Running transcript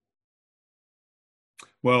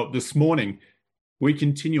Well, this morning, we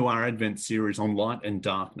continue our Advent series on light and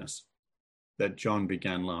darkness that John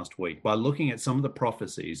began last week by looking at some of the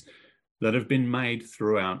prophecies that have been made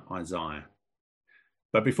throughout Isaiah.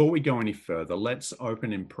 But before we go any further, let's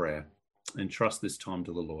open in prayer and trust this time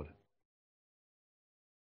to the Lord.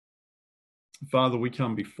 Father, we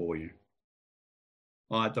come before you.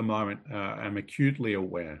 I, at the moment, am acutely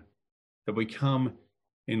aware that we come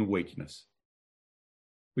in weakness.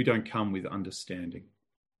 We don't come with understanding.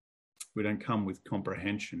 We don't come with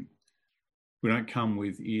comprehension. We don't come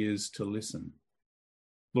with ears to listen.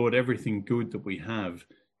 Lord, everything good that we have,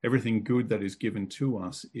 everything good that is given to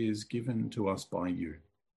us is given to us by you.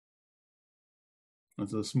 And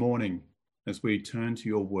so this morning, as we turn to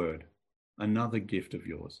your word, another gift of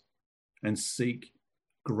yours, and seek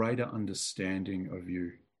greater understanding of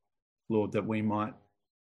you, Lord, that we might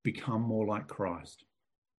become more like Christ,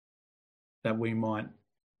 that we might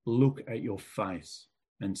look at your face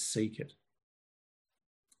and seek it,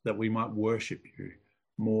 that we might worship you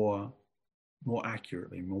more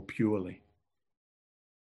accurately, more purely.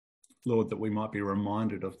 Lord, that we might be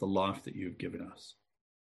reminded of the life that you've given us.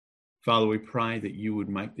 Father, we pray that you would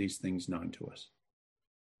make these things known to us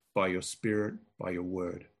by your Spirit, by your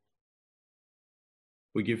word.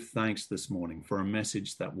 We give thanks this morning for a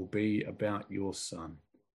message that will be about your Son,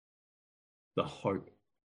 the hope,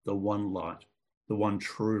 the one light, the one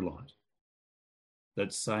true light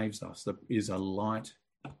that saves us, that is a light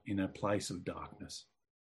in a place of darkness.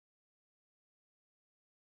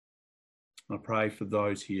 I pray for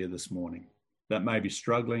those here this morning that may be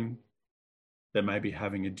struggling, that may be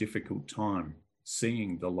having a difficult time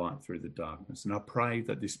seeing the light through the darkness. And I pray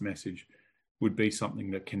that this message would be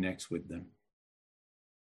something that connects with them.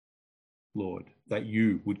 Lord, that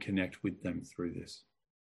you would connect with them through this.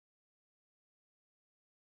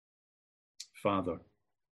 Father,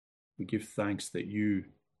 we give thanks that you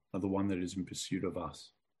are the one that is in pursuit of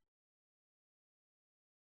us.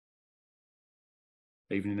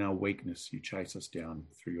 Even in our weakness, you chase us down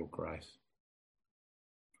through your grace.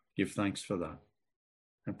 Give thanks for that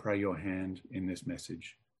and pray your hand in this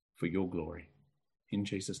message for your glory. In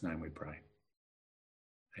Jesus' name we pray.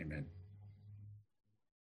 Amen.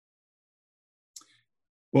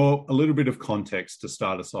 Well, a little bit of context to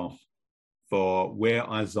start us off for where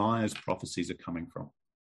Isaiah's prophecies are coming from.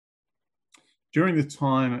 During the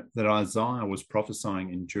time that Isaiah was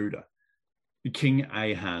prophesying in Judah, King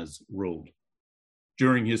Ahaz ruled.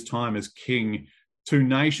 During his time as king, two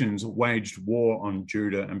nations waged war on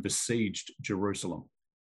Judah and besieged Jerusalem.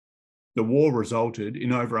 The war resulted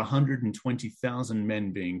in over 120,000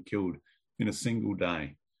 men being killed in a single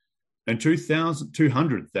day, and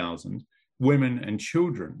 200,000 women and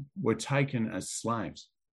children were taken as slaves.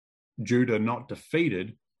 Judah not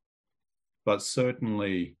defeated, but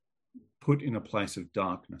certainly put in a place of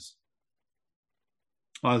darkness.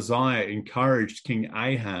 Isaiah encouraged King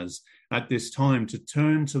Ahaz at this time to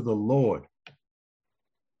turn to the Lord,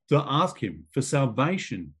 to ask him for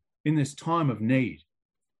salvation in this time of need,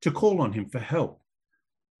 to call on him for help.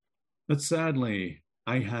 But sadly,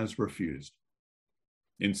 Ahaz refused.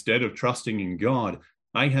 Instead of trusting in God,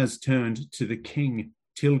 Ahaz turned to the king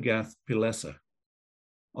Tilgath-Pileser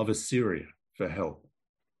of Assyria for help,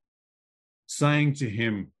 saying to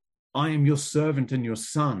him, "I am your servant and your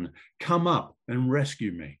son. Come up and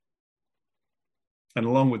rescue me." And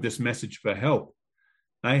along with this message for help,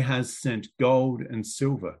 Ahaz sent gold and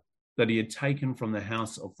silver that he had taken from the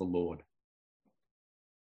house of the Lord.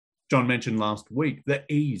 John mentioned last week the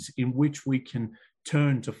ease in which we can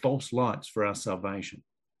turn to false lights for our salvation.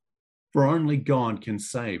 For only God can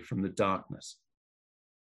save from the darkness.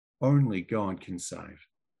 Only God can save.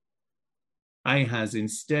 Ahaz,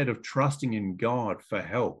 instead of trusting in God for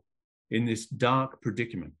help in this dark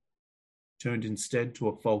predicament, turned instead to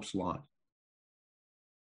a false light.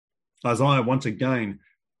 Isaiah once again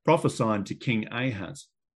prophesied to King Ahaz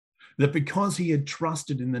that because he had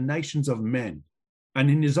trusted in the nations of men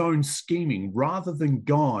and in his own scheming rather than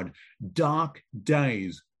God, dark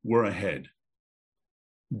days were ahead.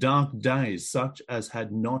 Dark days such as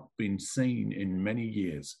had not been seen in many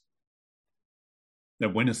years.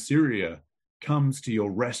 That when Assyria comes to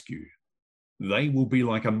your rescue, they will be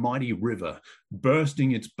like a mighty river,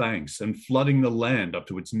 bursting its banks and flooding the land up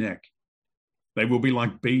to its neck. They will be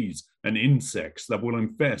like bees and insects that will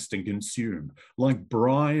infest and consume. Like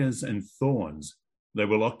briars and thorns, they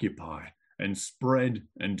will occupy and spread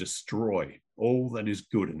and destroy all that is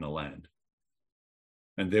good in the land.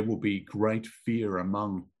 And there will be great fear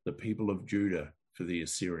among the people of Judah for the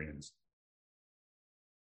Assyrians.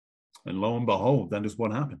 And lo and behold, that is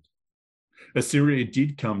what happened. Assyria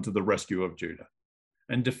did come to the rescue of Judah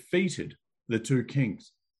and defeated the two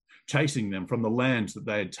kings, chasing them from the lands that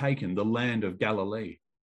they had taken, the land of Galilee.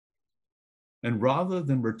 And rather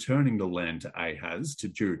than returning the land to Ahaz, to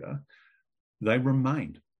Judah, they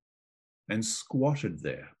remained and squatted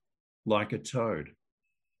there like a toad.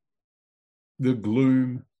 The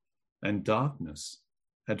gloom and darkness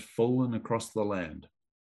had fallen across the land.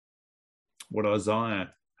 What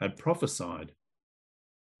Isaiah had prophesied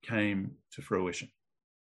came to fruition.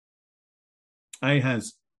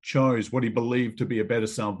 Ahaz chose what he believed to be a better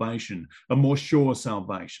salvation, a more sure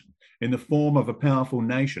salvation, in the form of a powerful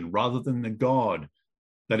nation rather than the God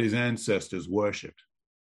that his ancestors worshipped.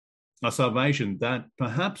 A salvation that,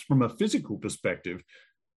 perhaps from a physical perspective,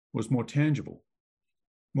 was more tangible,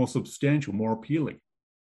 more substantial, more appealing.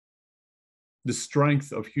 The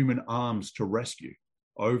strength of human arms to rescue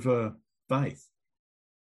over faith.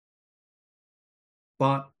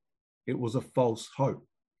 But it was a false hope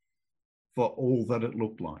for all that it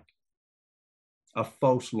looked like. A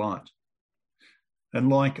false light. And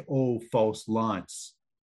like all false lights,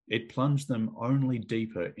 it plunged them only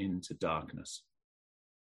deeper into darkness.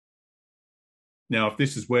 Now, if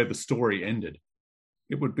this is where the story ended,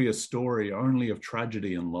 it would be a story only of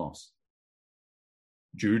tragedy and loss.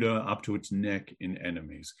 Judah up to its neck in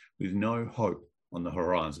enemies, with no hope on the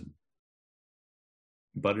horizon.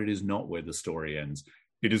 But it is not where the story ends.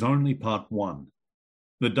 It is only part one.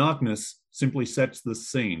 The darkness simply sets the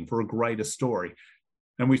scene for a greater story.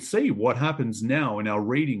 And we see what happens now in our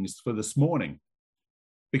readings for this morning,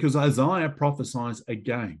 because Isaiah prophesies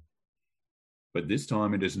again. But this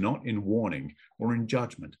time it is not in warning or in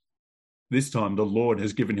judgment. This time the Lord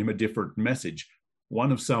has given him a different message,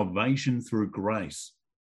 one of salvation through grace.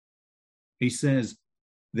 He says,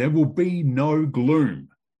 there will be no gloom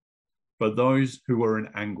for those who are in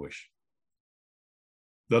anguish.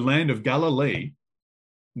 The land of Galilee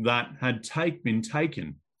that had been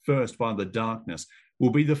taken first by the darkness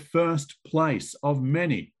will be the first place of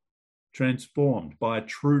many transformed by a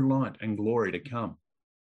true light and glory to come.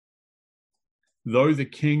 Though the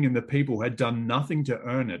king and the people had done nothing to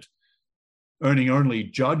earn it, earning only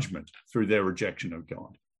judgment through their rejection of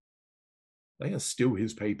God, they are still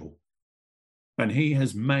his people, and he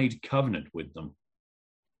has made covenant with them.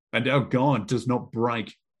 And our God does not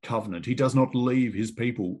break covenant. He does not leave his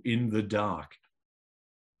people in the dark.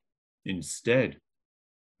 Instead,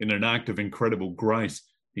 in an act of incredible grace,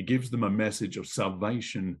 he gives them a message of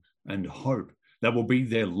salvation and hope that will be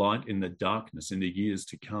their light in the darkness in the years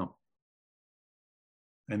to come.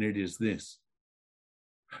 And it is this,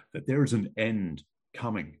 that there is an end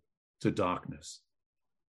coming to darkness.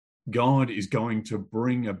 God is going to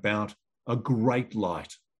bring about a great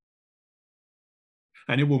light,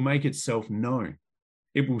 and it will make itself known.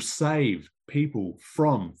 It will save people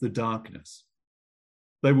from the darkness.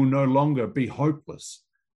 They will no longer be hopeless,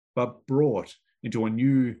 but brought into a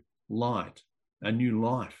new light, a new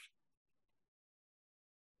life.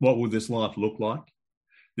 What will this life look like?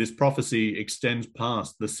 This prophecy extends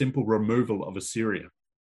past the simple removal of Assyria.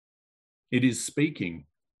 It is speaking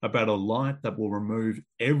about a light that will remove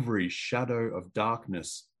every shadow of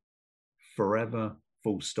darkness forever,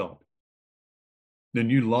 full stop. The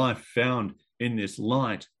new life found in this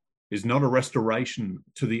light is not a restoration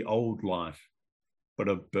to the old life, but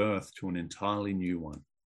a birth to an entirely new one.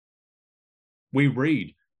 We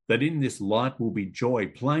read that in this light will be joy,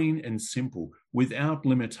 plain and simple, without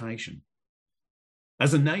limitation.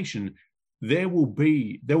 As a nation, there will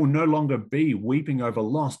no longer be weeping over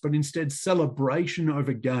loss, but instead celebration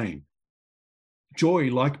over gain. Joy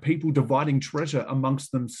like people dividing treasure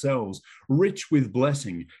amongst themselves, rich with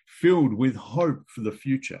blessing, filled with hope for the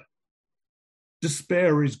future.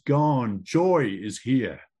 Despair is gone, joy is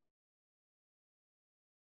here.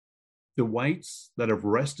 The weights that have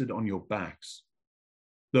rested on your backs,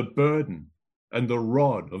 the burden and the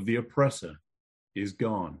rod of the oppressor is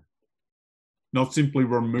gone. Not simply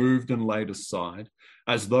removed and laid aside,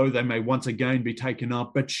 as though they may once again be taken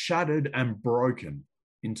up, but shattered and broken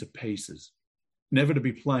into pieces, never to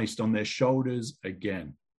be placed on their shoulders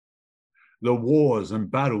again. The wars and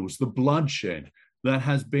battles, the bloodshed that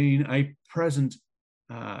has been a present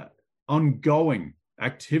ongoing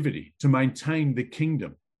activity to maintain the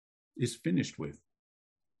kingdom is finished with.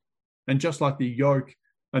 And just like the yoke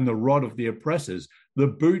and the rod of the oppressors, the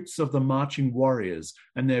boots of the marching warriors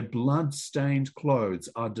and their blood-stained clothes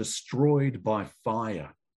are destroyed by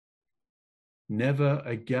fire. Never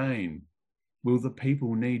again will the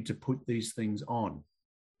people need to put these things on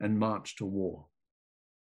and march to war.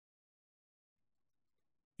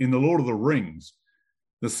 In The Lord of the Rings,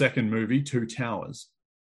 the second movie, Two Towers,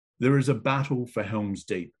 there is a battle for Helm's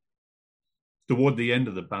Deep. Toward the end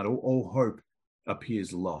of the battle, all hope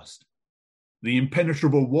appears lost. The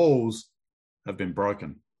impenetrable walls have been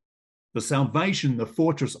broken. The salvation the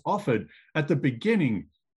fortress offered at the beginning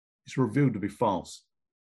is revealed to be false.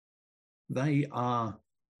 They are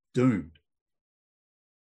doomed.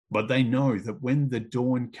 But they know that when the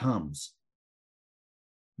dawn comes,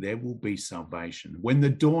 there will be salvation. When the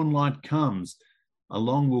dawn light comes,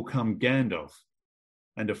 along will come Gandalf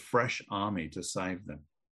and a fresh army to save them.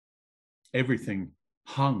 Everything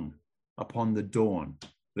hung upon the dawn,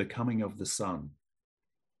 the coming of the sun.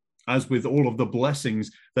 As with all of the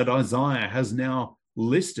blessings that Isaiah has now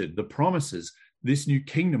listed, the promises, this new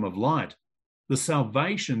kingdom of light, the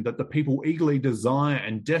salvation that the people eagerly desire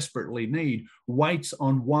and desperately need, waits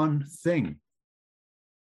on one thing: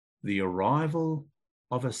 the arrival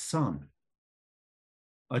of a son,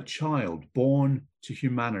 a child born to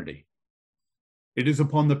humanity. It is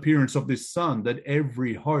upon the appearance of this son that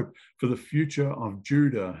every hope for the future of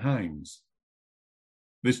Judah hangs.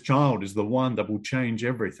 This child is the one that will change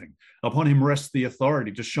everything. Upon him rests the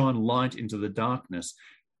authority to shine light into the darkness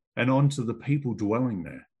and onto the people dwelling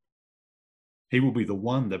there. He will be the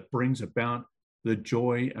one that brings about the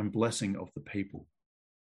joy and blessing of the people.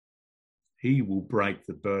 He will break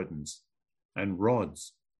the burdens and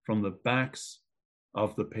rods from the backs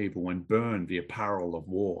of the people and burn the apparel of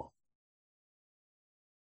war.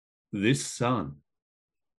 This son,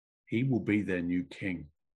 he will be their new king.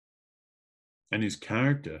 And his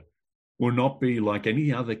character will not be like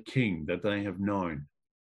any other king that they have known.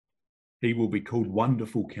 He will be called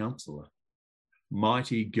Wonderful Counselor,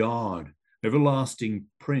 Mighty God, Everlasting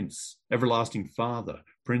Prince, Everlasting Father,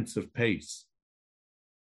 Prince of Peace.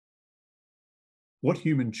 What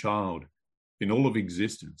human child in all of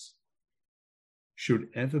existence should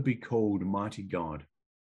ever be called Mighty God?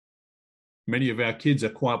 Many of our kids are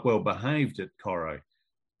quite well behaved at Coro,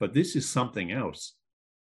 but this is something else.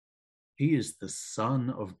 He is the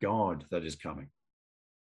Son of God that is coming.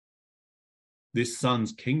 This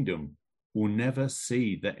Son's kingdom will never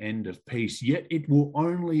see the end of peace, yet it will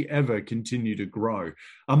only ever continue to grow.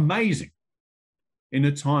 Amazing. In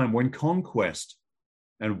a time when conquest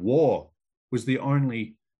and war was the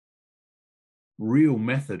only real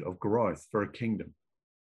method of growth for a kingdom.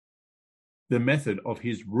 The method of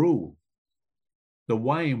his rule, the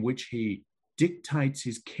way in which he dictates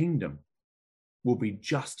his kingdom, will be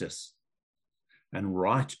justice and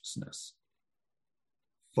righteousness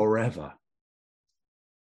forever.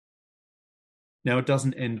 Now, it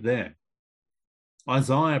doesn't end there.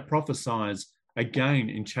 Isaiah prophesies again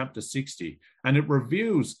in chapter 60, and it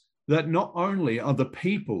reveals that not only are the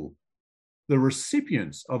people the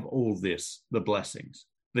recipients of all this, the blessings,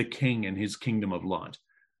 the king and his kingdom of light,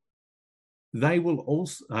 they will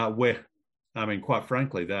also, quite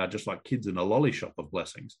frankly, they are just like kids in a lolly shop of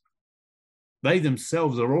blessings. They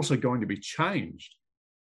themselves are also going to be changed.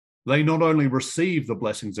 They not only receive the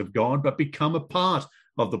blessings of God, but become a part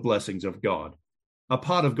of the blessings of God, a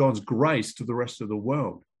part of God's grace to the rest of the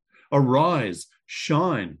world. Arise,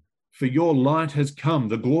 shine, for your light has come.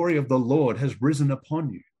 The glory of the Lord has risen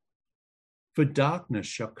upon you. For darkness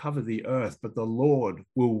shall cover the earth, but the Lord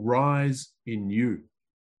will rise in you,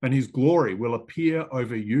 and his glory will appear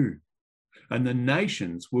over you, and the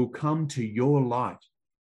nations will come to your light,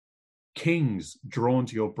 kings drawn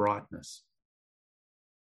to your brightness.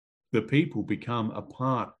 The people become a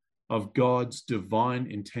part of God's divine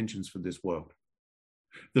intentions for this world.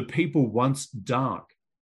 The people once dark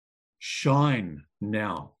shine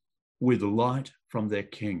now with light from their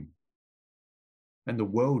king, and the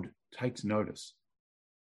world takes notice.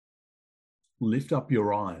 Lift up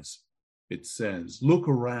your eyes, it says. Look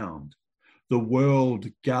around. The world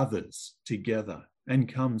gathers together and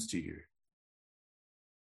comes to you.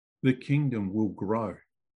 The kingdom will grow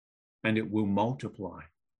and it will multiply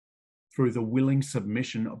through the willing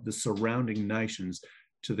submission of the surrounding nations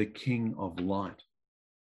to the King of Light.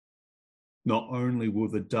 Not only will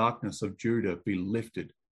the darkness of Judah be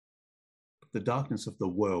lifted, but the darkness of the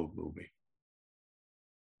world will be.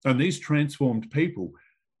 And these transformed people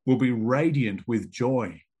will be radiant with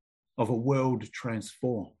joy of a world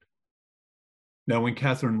transformed. Now, when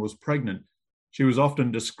Catherine was pregnant, she was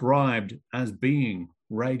often described as being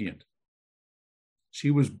radiant. She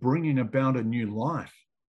was bringing about a new life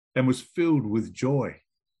and was filled with joy.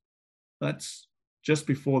 That's just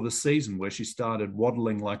before the season where she started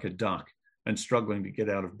waddling like a duck and struggling to get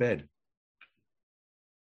out of bed.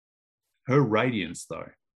 Her radiance, though,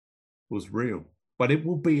 was real, but it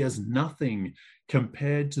will be as nothing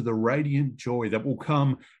compared to the radiant joy that will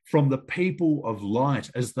come from the people of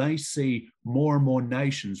light as they see more and more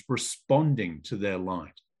nations responding to their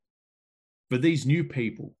light. For these new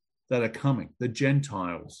people that are coming, the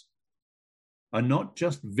Gentiles, are not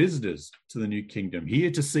just visitors to the new kingdom,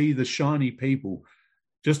 here to see the shiny people,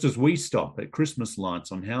 just as we stop at Christmas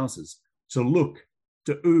lights on houses to look,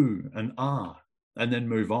 to ooh and ah, and then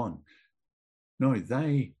move on. No,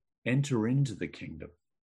 they enter into the kingdom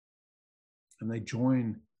and they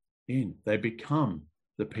join in. They become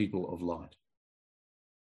the people of light.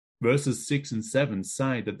 Verses 6 and 7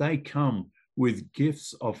 say that they come with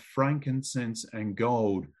gifts of frankincense and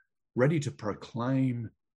gold, ready to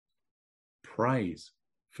proclaim praise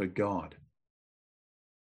for God.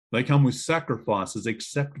 They come with sacrifices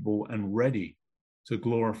acceptable and ready to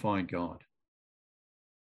glorify God.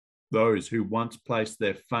 Those who once placed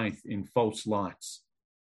their faith in false lights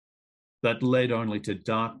that led only to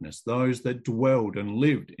darkness, those that dwelled and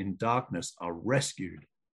lived in darkness, are rescued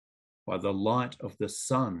by the light of the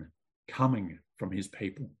sun coming from his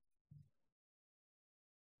people.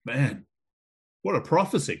 Man, what a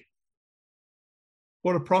prophecy.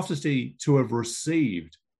 What a prophecy to have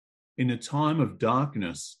received in a time of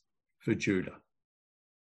darkness for Judah.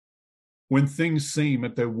 When things seem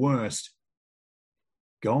at their worst,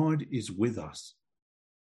 God is with us.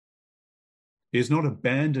 He has not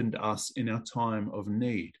abandoned us in our time of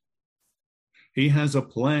need. He has a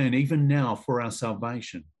plan even now for our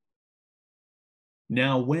salvation.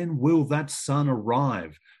 Now, when will that sun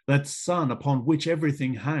arrive? That sun upon which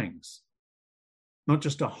everything hangs? Not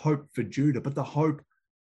just a hope for Judah, but the hope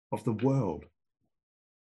of the world.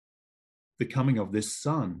 The coming of this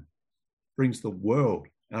sun brings the world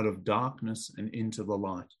out of darkness and into the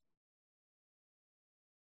light.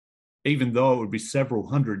 Even though it would be several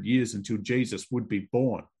hundred years until Jesus would be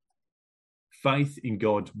born, faith in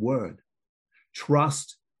God's word,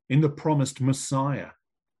 trust in the promised Messiah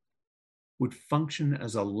would function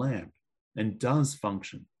as a lamp, and does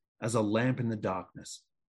function as a lamp in the darkness.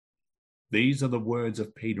 These are the words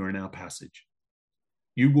of Peter in our passage.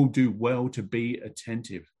 You will do well to be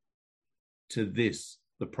attentive to this,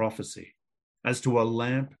 the prophecy, as to a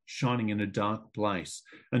lamp shining in a dark place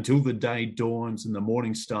until the day dawns and the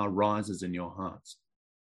morning star rises in your hearts.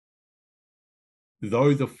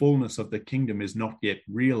 Though the fullness of the kingdom is not yet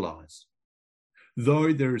realized,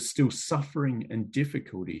 though there is still suffering and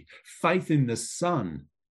difficulty, faith in the Son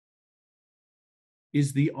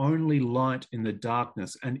is the only light in the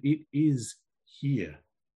darkness, and it is here.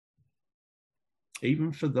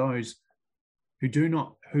 Even for those who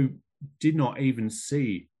did not even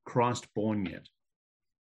see Christ born yet.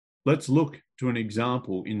 Let's look to an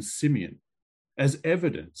example in Simeon as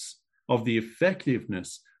evidence of the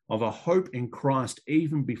effectiveness of a hope in Christ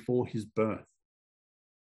even before his birth.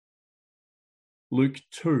 Luke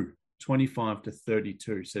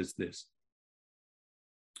 2:25-32 says this.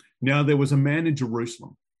 Now there was a man in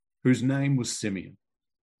Jerusalem whose name was Simeon.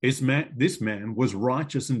 This man was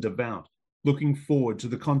righteous and devout, looking forward to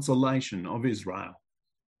the consolation of Israel,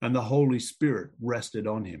 and the Holy Spirit rested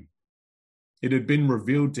on him. It had been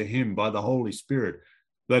revealed to him by the Holy Spirit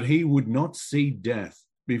that he would not see death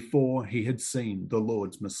before he had seen the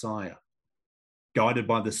Lord's Messiah. Guided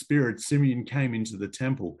by the Spirit, Simeon came into the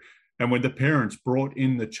temple, and when the parents brought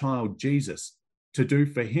in the child Jesus to do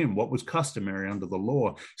for him what was customary under the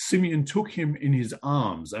law, Simeon took him in his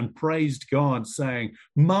arms and praised God, saying,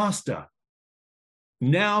 Master,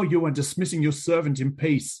 now you are dismissing your servant in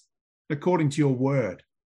peace, according to your word.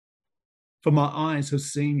 For my eyes have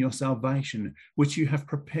seen your salvation, which you have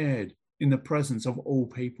prepared in the presence of all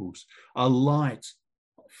peoples, a light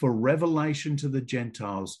for revelation to the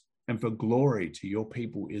Gentiles and for glory to your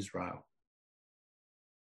people Israel.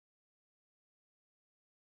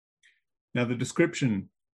 Now, the description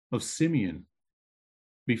of Simeon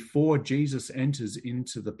before Jesus enters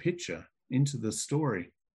into the picture, into the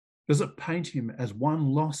story, does it paint him as one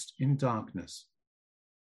lost in darkness?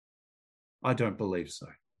 I don't believe so.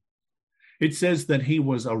 It says that he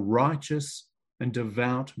was a righteous and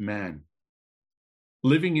devout man,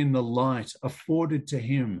 living in the light afforded to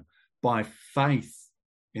him by faith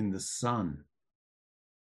in the Son.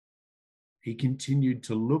 He continued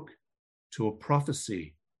to look to a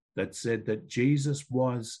prophecy that said that Jesus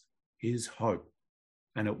was his hope,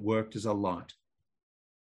 and it worked as a light.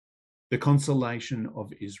 The consolation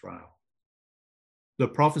of Israel. The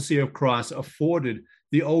prophecy of Christ afforded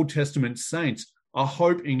the Old Testament saints a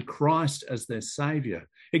hope in Christ as their Saviour.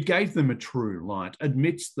 It gave them a true light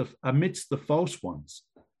amidst the false ones,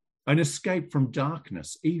 an escape from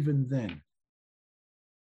darkness even then.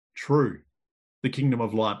 True, the kingdom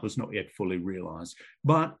of light was not yet fully realized,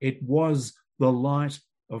 but it was the light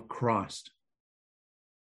of Christ.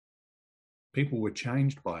 People were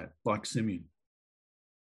changed by it, like Simeon,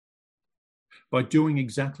 by doing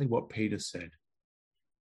exactly what Peter said.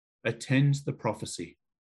 Attend the prophecy.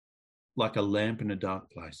 like a lamp in a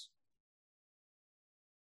dark place.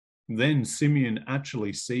 Then Simeon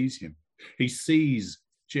actually sees him. He sees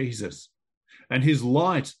Jesus, and his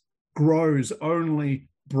light grows only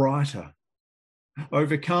brighter.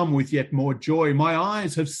 Overcome with yet more joy, my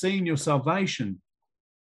eyes have seen your salvation,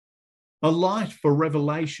 a light for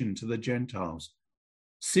revelation to the Gentiles.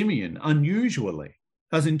 Simeon, unusually,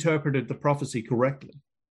 has interpreted the prophecy correctly.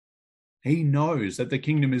 He knows that the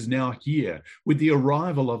kingdom is now here with the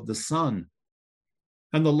arrival of the Son,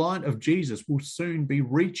 and the light of Jesus will soon be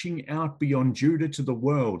reaching out beyond Judah to the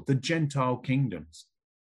world, the Gentile kingdoms.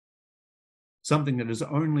 Something that was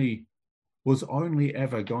only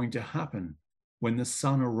ever going to happen when the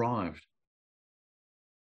Son arrived.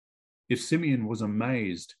 If Simeon was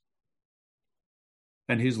amazed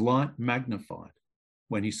and his light magnified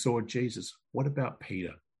when he saw Jesus, what about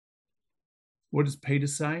Peter? What does Peter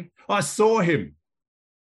say? I saw him,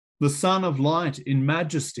 the Son of Light in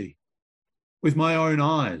majesty, with my own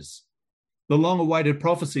eyes. The long-awaited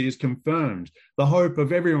prophecy is confirmed. The hope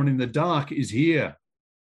of everyone in the dark is here.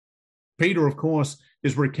 Peter, of course,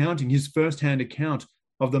 is recounting his first-hand account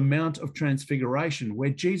of the Mount of Transfiguration,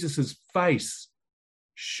 where Jesus' face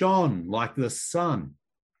shone like the sun,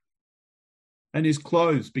 and his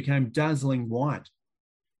clothes became dazzling white.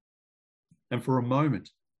 And for a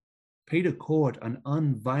moment, Peter caught an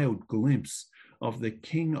unveiled glimpse of the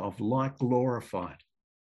King of Light glorified.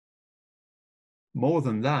 More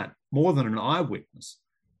than that, more than an eyewitness,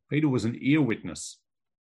 Peter was an ear witness.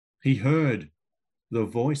 He heard the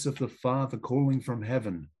voice of the Father calling from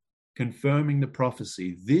heaven, confirming the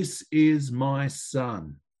prophecy, "This is my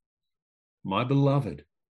Son, my beloved,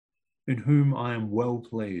 in whom I am well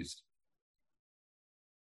pleased."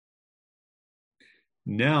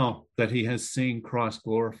 Now that he has seen Christ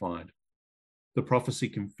glorified, the prophecy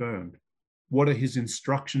confirmed, what are his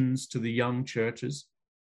instructions to the young churches?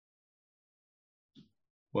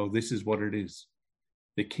 Well, this is what it is.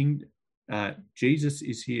 The king, Jesus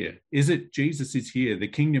is here. Is it Jesus is here? The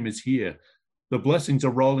kingdom is here. The blessings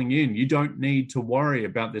are rolling in. You don't need to worry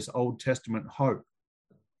about this Old Testament hope.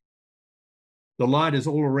 The light is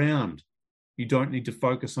all around. You don't need to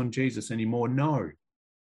focus on Jesus anymore. No.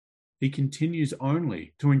 He continues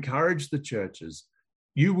only to encourage the churches.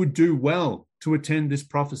 You would do well to attend this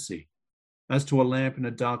prophecy as to a lamp in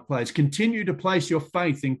a dark place. Continue to place your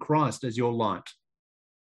faith in Christ as your light.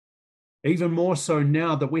 Even more so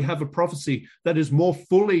now that we have a prophecy that is more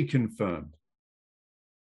fully confirmed.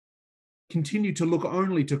 Continue to look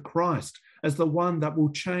only to Christ as the one that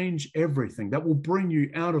will change everything, that will bring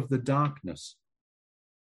you out of the darkness.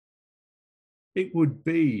 It would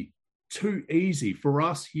be too easy for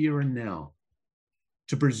us here and now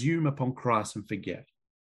to presume upon Christ and forget.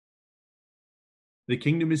 The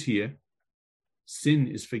kingdom is here. Sin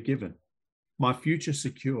is forgiven. My future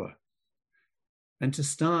secure. And to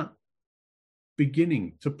start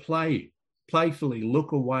beginning to playfully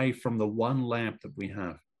look away from the one lamp that we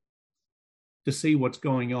have, to see what's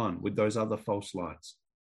going on with those other false lights,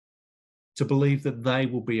 to believe that they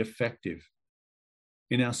will be effective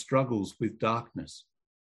in our struggles with darkness.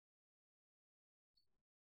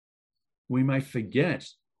 We may forget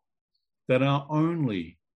that our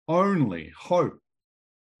only hope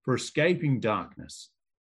for escaping darkness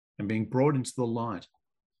and being brought into the light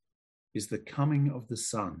is the coming of the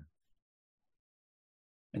Son,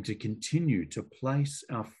 and to continue to place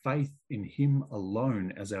our faith in him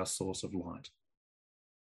alone as our source of light.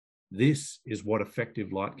 This is what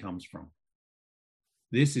effective light comes from.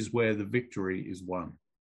 This is where the victory is won.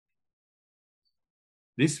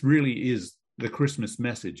 This really is the Christmas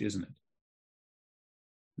message, isn't it?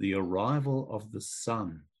 The arrival of the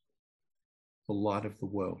Son, the light of the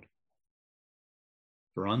world.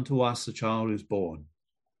 For unto us a child is born,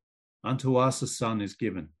 unto us a son is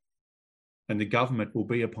given, and the government will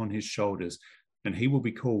be upon his shoulders, and he will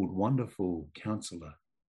be called Wonderful Counselor,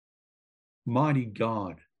 Mighty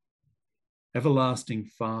God, Everlasting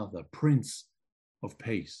Father, Prince of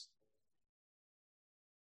Peace.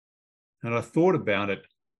 And I thought about it.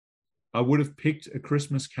 I would have picked a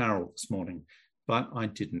Christmas carol this morning, but I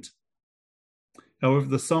didn't. However,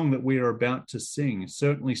 the song that we are about to sing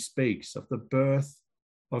certainly speaks of the birth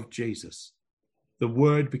of Jesus, the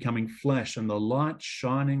Word becoming flesh and the light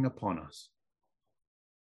shining upon us.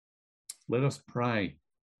 Let us pray,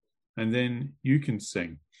 and then you can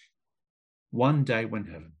sing One Day When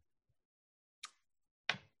Heaven.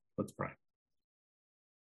 Let's pray.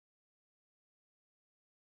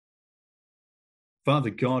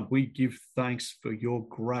 Father God, we give thanks for your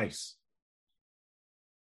grace.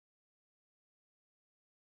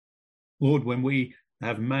 Lord, when we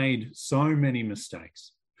have made so many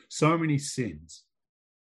mistakes, so many sins,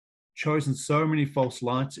 chosen so many false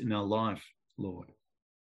lights in our life, Lord.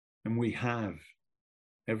 And we have,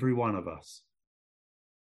 every one of us.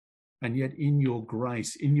 And yet in your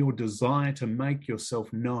grace, in your desire to make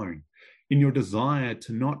yourself known, in your desire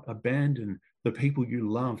to not abandon the people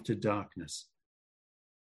you love to darkness,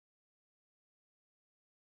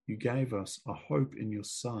 you gave us a hope in your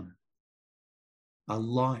Son, a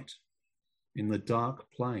light in the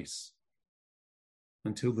dark place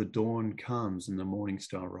until the dawn comes and the morning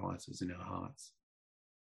star rises in our hearts.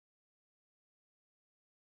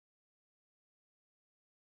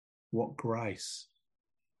 What grace.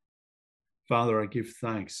 Father, I give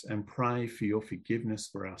thanks and pray for your forgiveness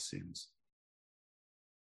for our sins.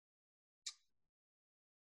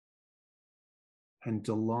 And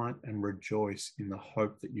delight and rejoice in the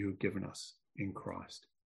hope that you have given us in Christ.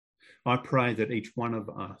 I pray that each one of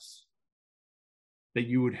us, that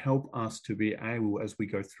you would help us to be able, as we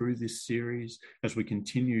go through this series, as we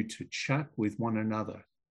continue to chat with one another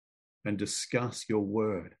and discuss your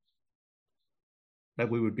word, that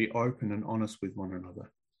we would be open and honest with one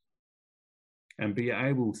another and be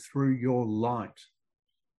able, through your light,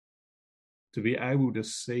 to be able to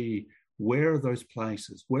see where are those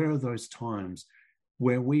places, where are those times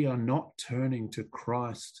where we are not turning to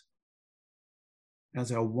Christ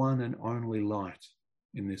as our one and only light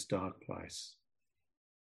in this dark place.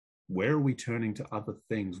 Where are we turning to other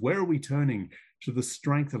things? Where are we turning to the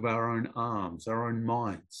strength of our own arms, our own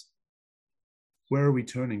minds? Where are we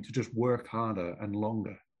turning to just work harder and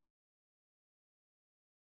longer?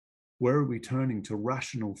 Where are we turning to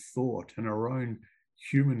rational thought and our own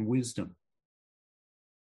human wisdom?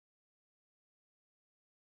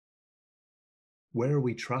 Where are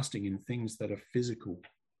we trusting in things that are physical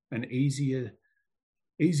and easier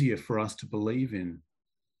for us to believe in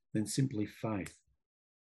than simply faith?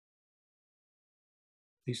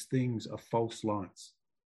 These things are false lights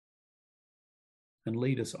and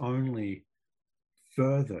lead us only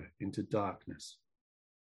further into darkness.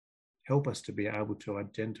 Help us to be able to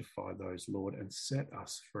identify those, Lord, and set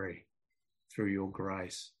us free through your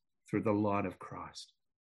grace, through the light of Christ.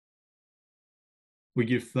 We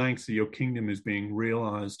give thanks that your kingdom is being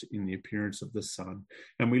realized in the appearance of the Son,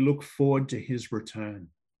 and we look forward to his return,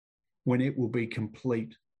 when it will be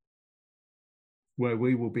complete, where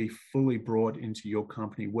we will be fully brought into your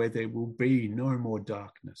company, where there will be no more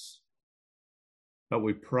darkness. But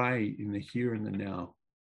we pray in the here and the now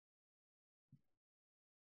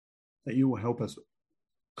that you will help us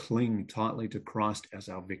cling tightly to Christ as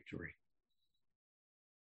our victory,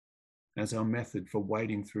 as our method for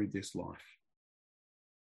wading through this life,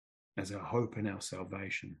 as our hope and our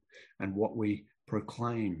salvation, and what we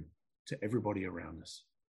proclaim to everybody around us.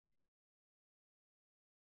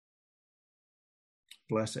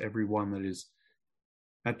 Bless everyone that is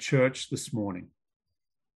at church this morning.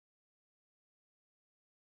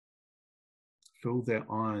 Fill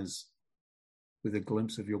their eyes with a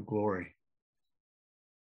glimpse of your glory,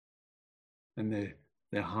 and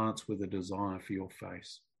their hearts with a desire for your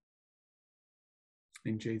face.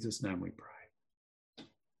 In Jesus' name we pray.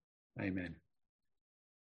 Amen.